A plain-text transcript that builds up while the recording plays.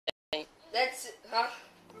That's it, huh?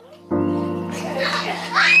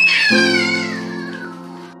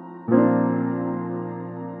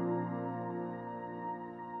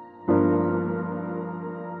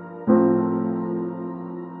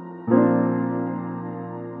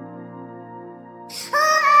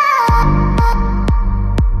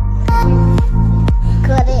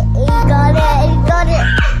 Got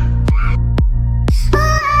it.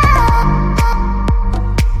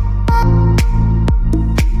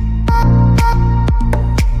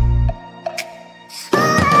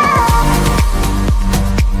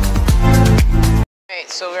 Alright,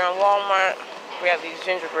 so we're in Walmart. We have these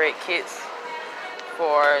gingerbread kits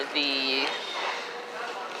for the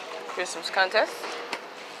Christmas contest.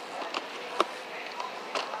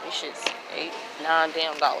 These shit's $8, $9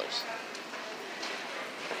 damn.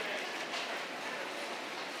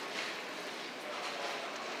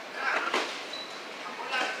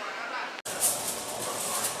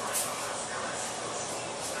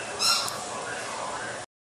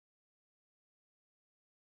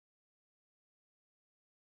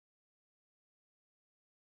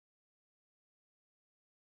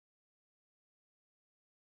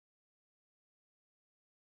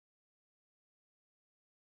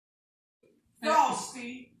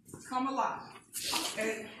 Frosty come alive.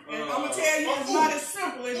 And I'm gonna tell you, it's not as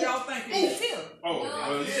simple as y'all think it is.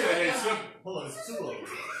 Oh, you said it's simple. Hold on, it's two of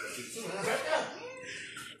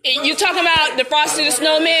them. You talking about the Frosty the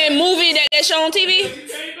Snowman movie that show on TV?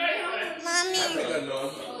 Mommy.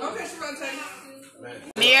 Okay, she's gonna tell you.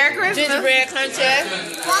 Merry Christmas. Gingerbread contest.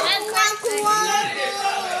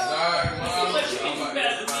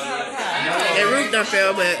 That roof done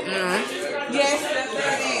fell, but you know. Yes,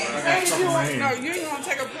 that's right. No, you ain't gonna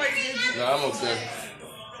take a plate, did you? No, I'm okay.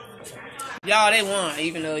 Y'all, they won,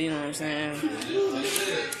 even though, you know what I'm saying.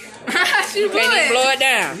 She Can't even blow it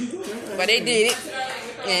down. But they did it.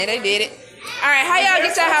 Yeah, they did it. Alright, how y'all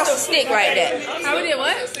get your house to stick like that? How we did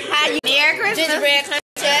what? How you Merry Christmas. Gingerbread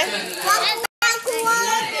contest.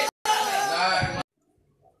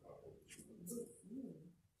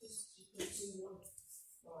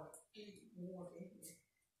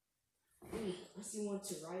 I see one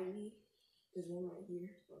to Riley. There's one right here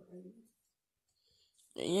for Riley.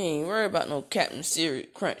 You ain't worried about no Captain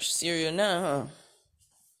Crunch cereal now, huh?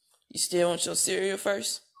 You still want your cereal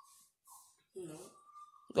first? No.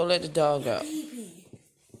 Go let the dog out.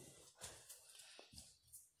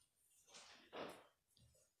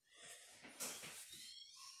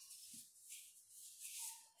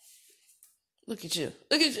 Look at you.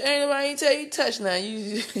 Look at you. Ain't nobody tell you touch now.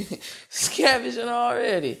 You scavenging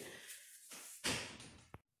already.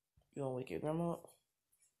 You wanna wake your grandma up?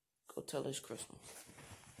 Go tell her it's Christmas.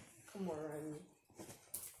 Come on, Riley.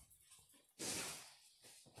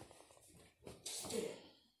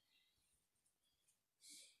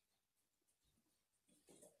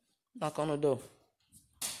 Knock on the door.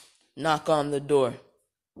 Knock on the door.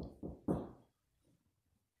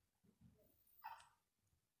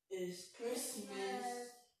 It's Christmas.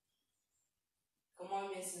 Come on,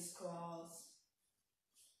 Mrs. Claus.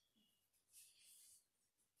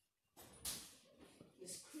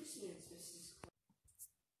 It's Christmas, Mrs. Claus.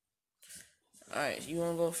 Alright, you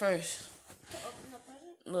wanna go first?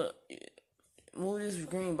 Look, move this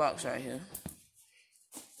green box right here.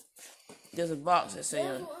 There's a box that say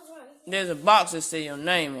your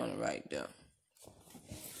name on it right there.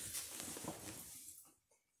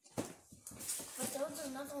 But there was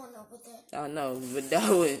another one over there. I know, but that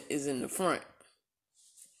one is in the front.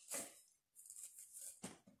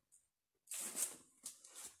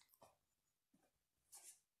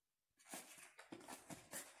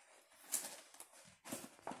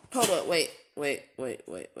 Hold up, wait. Go ahead.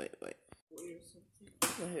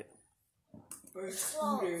 First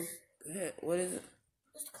scooter. Go ahead. What is it?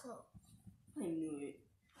 It's close. I knew it.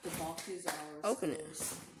 The boxes are. Open it. Every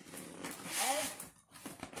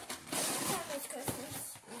time it's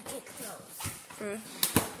Christmas, we get clothes.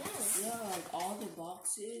 Yeah, like all the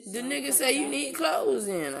boxes. The nigga say you need clothes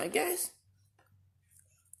in, I guess.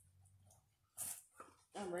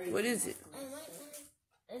 I'm ready. What is it? And right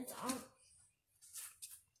now, it's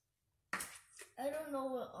I don't know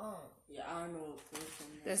what Yeah, I don't know what person.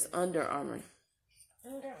 That's Under Armour.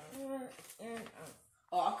 and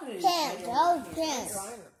Oh, I could have.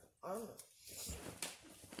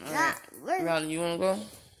 Alright. Riley, you wanna go?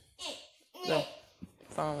 Go.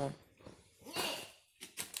 Find one.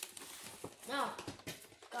 No.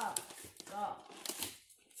 Go.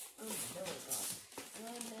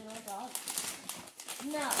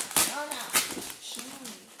 No.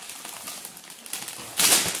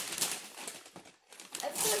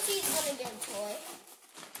 Of course he's gonna get a toy.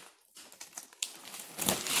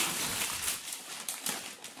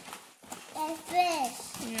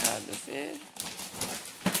 fish.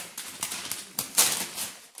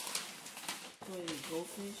 Wait,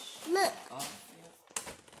 goldfish? Look. Oh,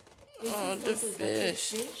 Oh, the fish.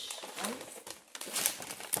 Fish, right?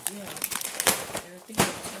 Yeah. And I think it's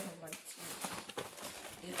something like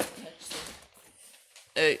it's texture.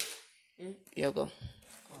 Hey. Yeah, go.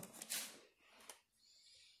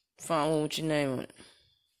 Find one with your name on it.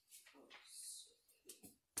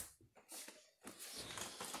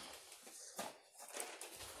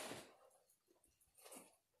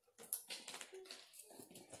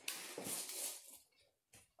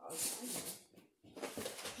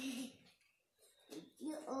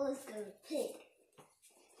 You're always gonna pick.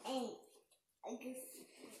 And I guess.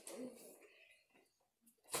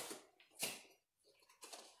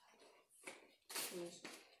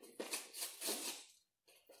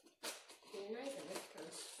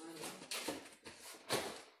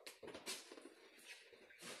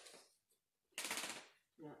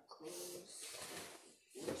 Not close.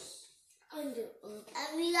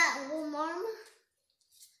 And we got one more.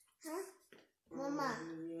 Huh? Mama.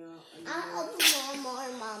 Yeah. I'll open one more,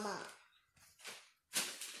 Mama.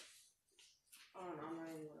 Oh, no, I'm not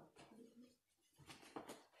even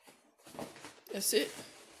That's it.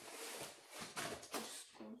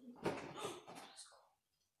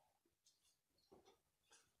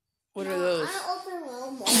 What are those? I'll open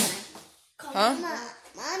one more. Huh?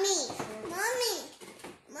 Mommy.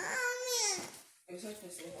 It's like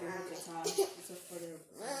this, like they're like a top. It's a for their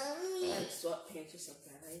like sweatpants or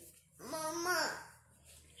something, right? Mama.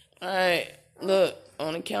 Alright, look,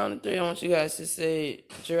 on the count of 3, I want you guys to say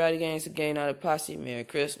Girardi Games again out of Posse. Merry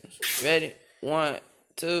Christmas. Ready? 1,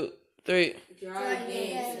 2, 3. Girardi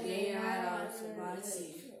Games, they had on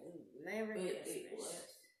Sebastian.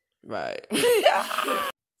 Right.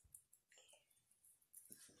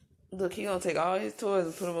 Look, he gonna take all his toys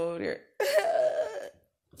and put them over there.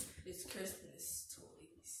 It's Christmas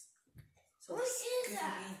toys. So What is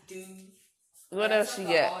that? Scooby-Doo. What else you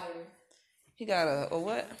got? Otter. He got a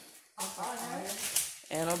what? Otter.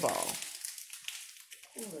 And a ball.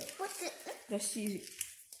 What's it? Let's see.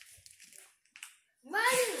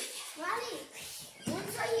 Riley,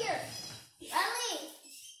 what's right here? Riley,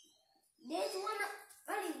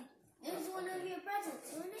 there's one of your presents,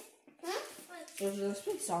 isn't it? Huh? Let's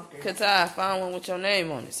play soccer. Katai, find one with your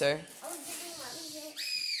name on it, sir. I was giving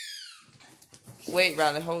my Wait,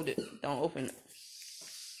 Riley, hold it. Don't open it.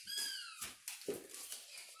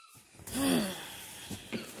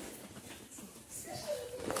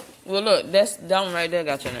 Well, look, that one right there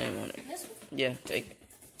got your name on it. This one? Yeah, take it.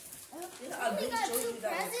 We got 2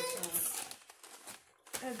 presents?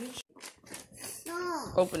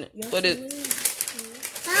 No. Open it. What is it?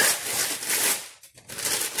 Huh?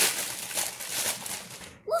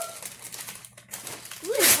 What?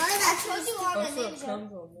 I told you I'm a ninja.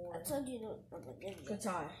 I told you I'm a ninja.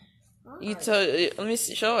 Qatar. You told. Let me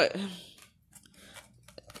see, show it.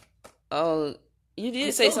 Oh, you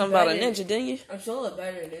did say something about a ninja, didn't you? I'm still a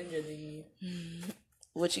better ninja than you.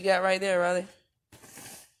 What you got right there, Riley?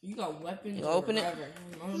 You got weapons. You open it? whatever.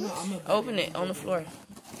 No, I'm a better Open it ninja on the than floor.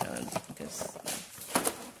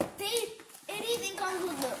 Anything comes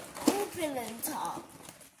with the opening top.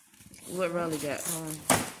 What Riley got?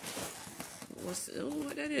 What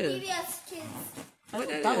that is? PBS Kids. What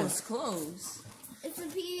you. that That is? was close. It's a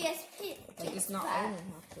PBS Kids. Like it's not Back.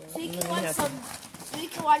 open. So you can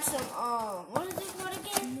watch some. What is it called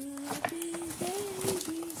again?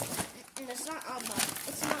 And it's not on my.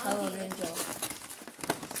 It's not Hello, on the. Ninja.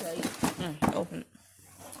 Okay. Open it.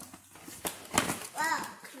 Wow,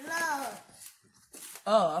 clothes.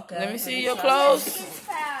 Oh, okay. Let me see your clothes. Kids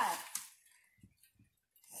pad.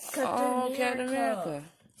 Oh, Captain America.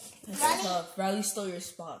 That's tough. Riley stole your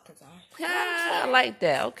spot, Qatar. Ah, I like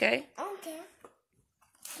that. Okay. I don't care.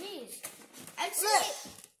 Please. Actually,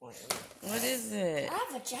 What is it? I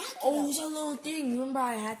have a jacket. Oh, it's a little thing. Remember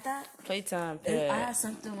I had that? Playtime I pad. had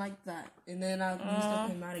something like that. And then I used to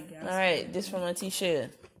come out of gas. All right, this from Auntie Shell.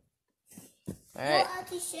 All right. Go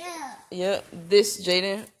Auntie Shell. Yep, this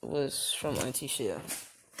Jaden was from Auntie Shell.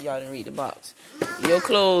 Y'all didn't read the box. Your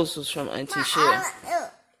clothes was from Auntie Shell.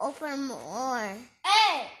 Open more.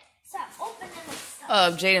 Hey, stop opening the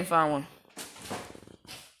stuff. Jaden found one.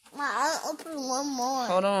 I'll open one more.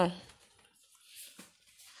 Hold on.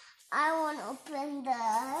 I want to open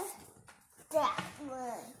that one.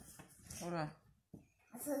 Hold on.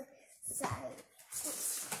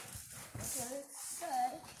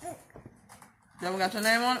 That one got your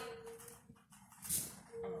name on it?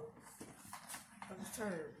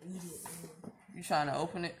 You trying to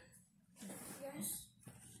open it? Yes.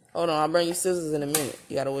 Hold on, I'll bring you scissors in a minute.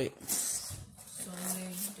 You gotta wait. So,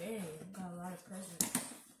 dang, got a lot of presents.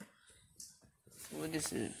 what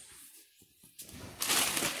this is.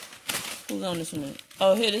 Who's on this one?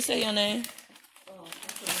 Oh, here, this say your name.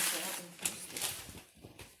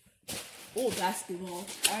 Oh, basketball.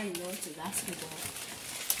 I already know it's a basketball.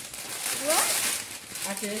 What?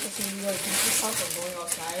 After this, I see you like this house or going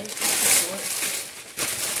outside.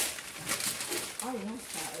 I already know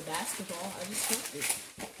it's not a basketball. I just hooked it.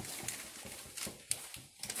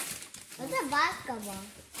 What's a basketball?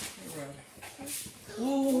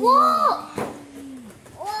 Ooh. Whoa!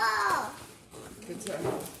 Whoa! Good time.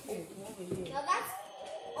 Now that's.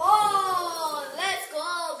 Oh, let's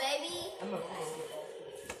go, baby.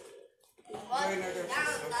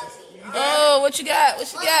 Oh, what you got?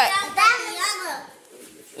 What you got? That's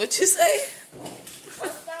What you say?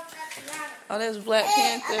 What's down Tatiana? Oh, that's Black I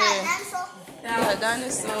Panther. got dinosaur. Yeah,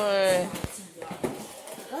 dinosaur.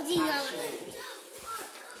 What's the other?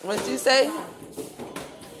 What you say?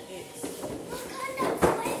 What kind of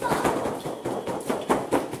flavor?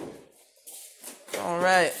 All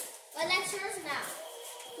right. But that's yours now.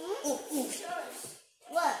 It's yours.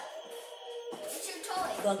 What? It's your toy.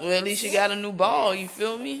 Well, at least you got a new ball. You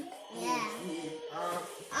feel me? Yeah.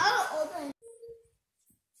 I'll open.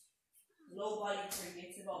 Nobody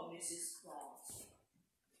forgets about Mrs. Claus.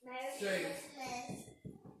 Jay.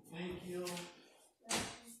 Thank you.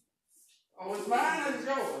 Oh, it's mine or it's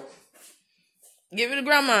yours? Give it to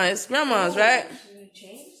grandma. It's grandma's, right? New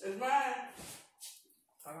chain? It's mine.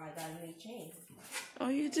 Alright, I got a new chain. Oh,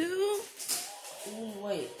 you do? Ooh,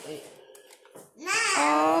 wait. Nah.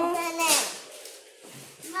 Oh. Open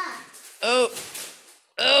it. Nah. Oh.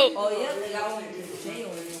 Oh. Oh, yeah, they got one with the chain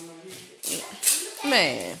on it.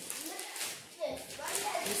 Man.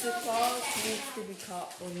 Mrs. Claus needs to be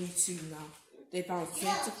caught on YouTube now. They found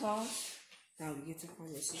Santa Claus. Now we get to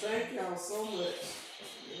find Mrs. Thank y'all so much.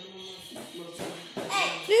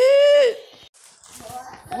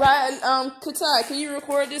 Right, Katai, can you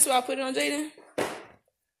record this while I put it on Jaden?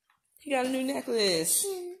 He got a new necklace.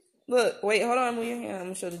 Look, wait, hold on, move your hand. I'm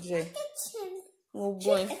gonna show the J. Oh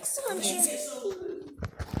boy.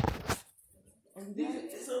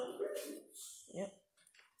 Yep.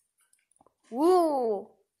 Woo.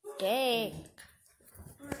 Dang.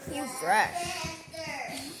 You fresh.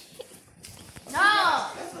 No.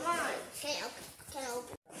 That's mine. Can't open.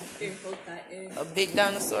 Here, hold that in. A big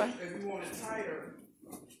dinosaur. If you want it tighter.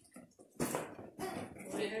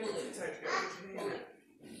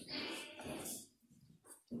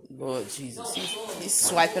 Lord Jesus, he's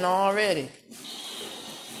swiping already.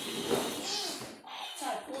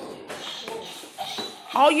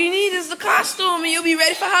 All you need is the costume and you'll be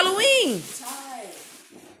ready for Halloween.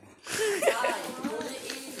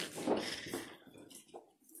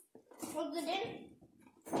 Hold it in.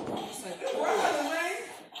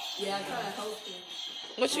 Yeah, I gotta help you.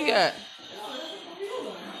 What you got?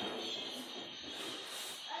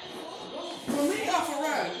 For me or for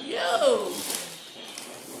Ryan? Yo.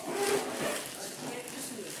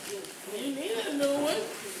 You need a new one.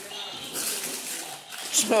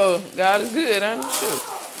 Oh, God is good, huh? Sure.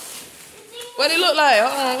 What it look like?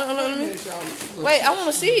 Hold on, let me. Wait, I want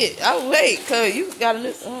to see it. I'll wait, cause you got a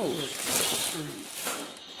new. Oh,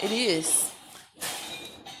 it is.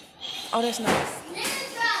 Oh, that's nice.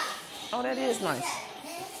 Oh, that is nice.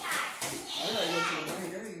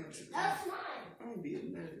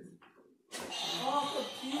 Oh,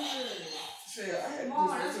 computer. Shit, I had to go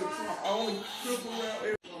to the front. I only flip around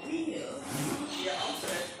every. Yeah, I'm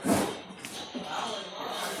fast.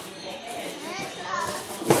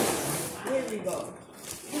 Here we go.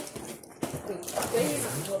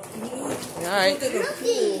 All right.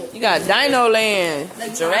 You got Dino Land,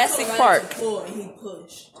 Jurassic Park. And he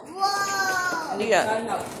pushed. Whoa. You got.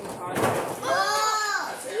 Oh.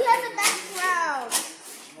 He has a background.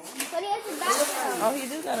 But he has a background. Oh, he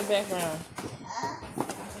do got a background.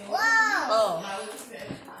 Whoa. Oh. I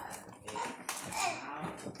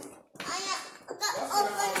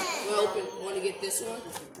We'll open. Want to get this one?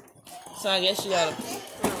 So I guess you gotta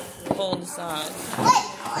pull the side.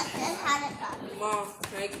 Mom,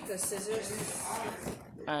 can I get the scissors?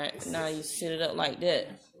 All right, now you set it up like that.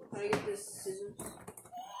 Can I get the scissors?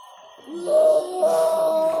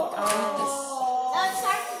 Now it's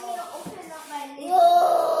time for me to open up my lid.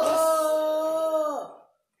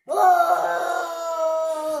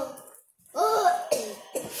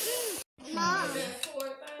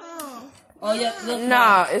 Oh, yeah. Look,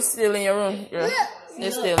 Nah, it's still in your room. Yeah.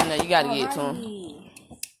 It's still in there. You gotta get it to him.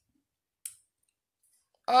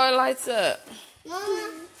 Oh, it lights up.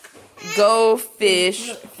 Go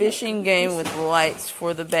fish. Fishing game with lights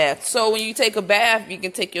for the bath. So when you take a bath, you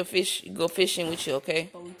can take your fish, go fishing with you, okay?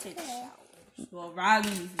 but we take a shower. Well,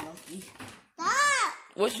 Riley's lucky. Stop.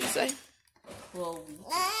 What you say? Chloe.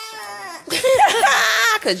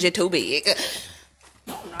 Cause you're too big.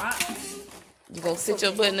 No, not. You gonna sit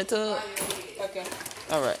your butt in the tub? Okay.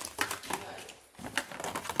 All right.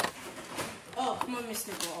 Oh, come on,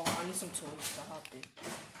 Mr. Ball. I need some toys to hop in.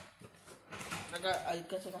 I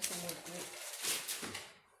guess I got some more grapes.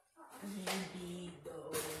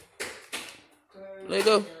 Let it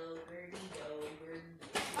go.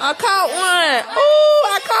 I caught one. Oh,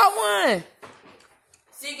 I caught one.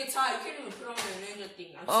 See, you can tie. You can't even put on the ninja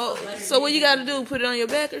thing. Oh, so what you gotta do? Put it on your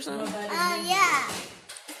back or something? Oh, yeah.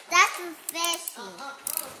 That's a fish.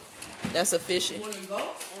 That's a fishy Want to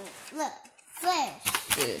go? Look, fish.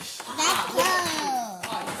 fish. That's good.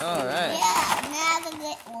 All right. Yeah, now I can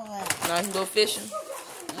get one. Now I can go fishing.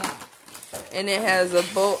 And it has a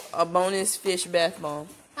bonus fish bath bomb.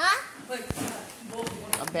 Huh?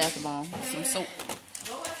 A bath bomb. Some soap.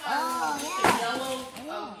 Oh, yeah.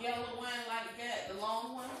 Yellow one like that, the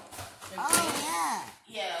long one. Oh, yeah.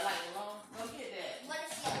 Yeah, like the long. Go get that. What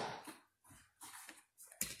is yellow?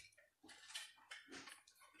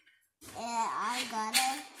 Yeah, I got it.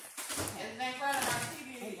 And then right on our TV.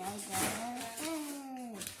 I got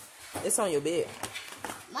it. It's on your bed.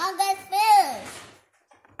 Mom got fish.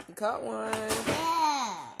 You caught one.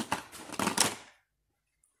 Yeah.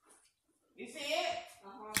 You see it?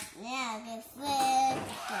 Yeah, I get fish.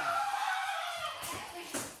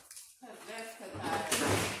 That's because I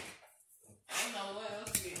don't know what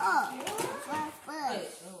else to do. Oh,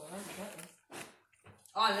 fish.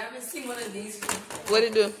 Oh, I never seen one of these before. What'd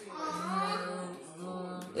it do?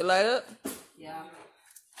 It light up? Yeah.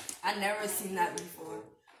 I never seen that before.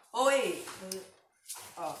 Oh, wait.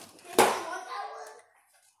 Oh.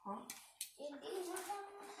 Huh?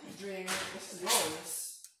 Drink. This is yours.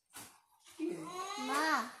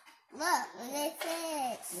 Mom, look, there's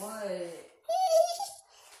fish. What?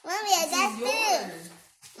 Mommy, I got fish.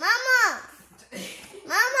 Mama.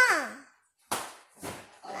 Mama.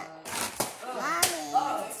 Mommy.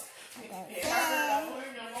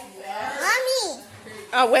 Mommy.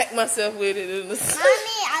 I whacked myself with it in the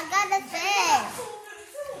Mommy, I got a fish.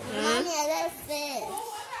 Mommy, I got a fish.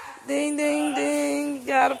 Ding, ding, ding.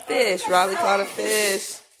 Got a fish. Riley caught a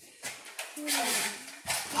fish.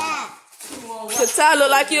 Yeah. Cause Ty look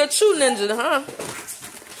like you're a true ninja, huh?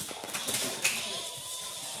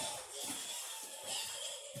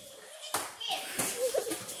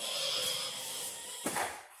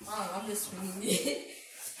 I'm just swinging it.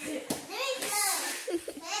 There you go.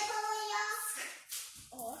 Can I come on,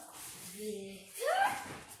 y'all? Yeah.